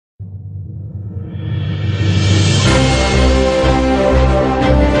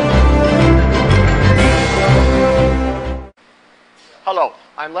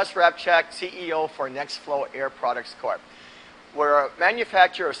I'm Les Rabchak, CEO for NextFlow Air Products Corp. We're a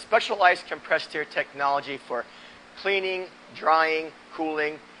manufacturer of specialized compressed air technology for cleaning, drying,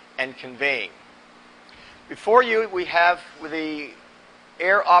 cooling, and conveying. Before you, we have the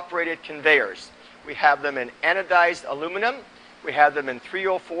air-operated conveyors. We have them in anodized aluminum. We have them in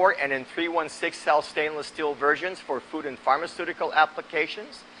 304 and in 316L stainless steel versions for food and pharmaceutical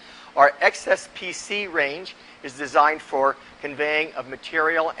applications. Our XSPC range is designed for conveying of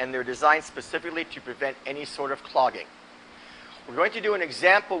material, and they're designed specifically to prevent any sort of clogging. We're going to do an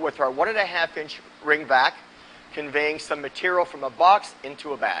example with our 1.5-inch ring vac, conveying some material from a box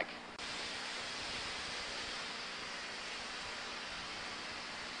into a bag.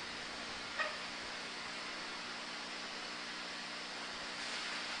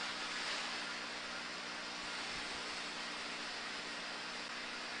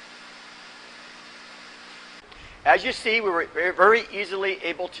 As you see, we were very easily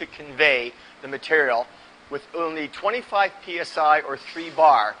able to convey the material with only 25 psi or 3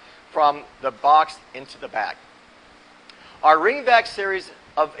 bar from the box into the bag. Our ring vac series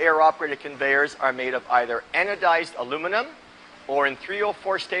of air-operated conveyors are made of either anodized aluminum or in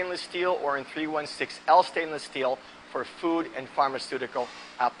 304 stainless steel or in 316L stainless steel for food and pharmaceutical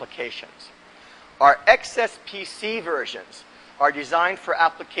applications. Our XSPC versions are designed for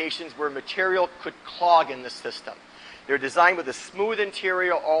applications where material could clog in the system. They're designed with a smooth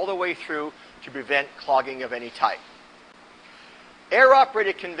interior all the way through to prevent clogging of any type.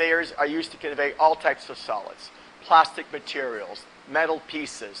 Air-operated conveyors are used to convey all types of solids, plastic materials, metal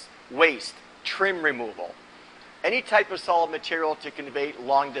pieces, waste, trim removal, any type of solid material to convey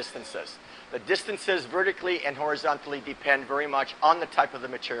long distances. The distances vertically and horizontally depend very much on the type of the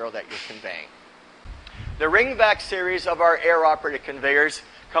material that you're conveying. The ring vac series of our air-operated conveyors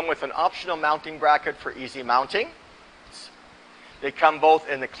come with an optional mounting bracket for easy mounting. They come both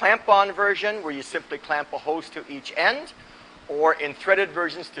in the clamp-on version, where you simply clamp a hose to each end, or in threaded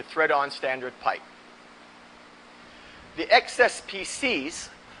versions to thread-on standard pipe. The XSPCs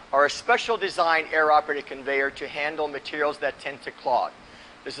are a special design air-operated conveyor to handle materials that tend to clog.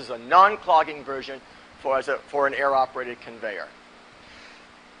 This is a non-clogging version for an air-operated conveyor.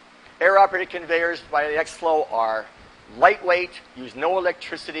 Air-operated conveyors by NextFlow are lightweight, use no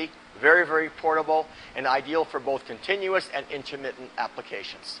electricity, very, very portable, and ideal for both continuous and intermittent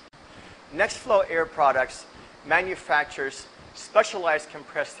applications. NextFlow Air Products manufactures specialized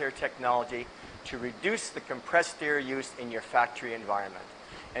compressed air technology to reduce the compressed air use in your factory environment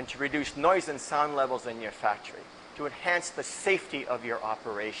and to reduce noise and sound levels in your factory, to enhance the safety of your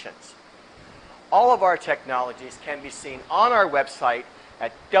operations. All of our technologies can be seen on our website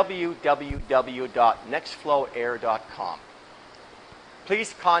at www.nextflowair.com.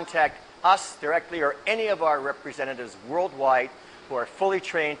 Please contact us directly or any of our representatives worldwide who are fully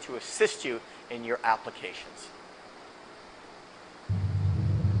trained to assist you in your applications.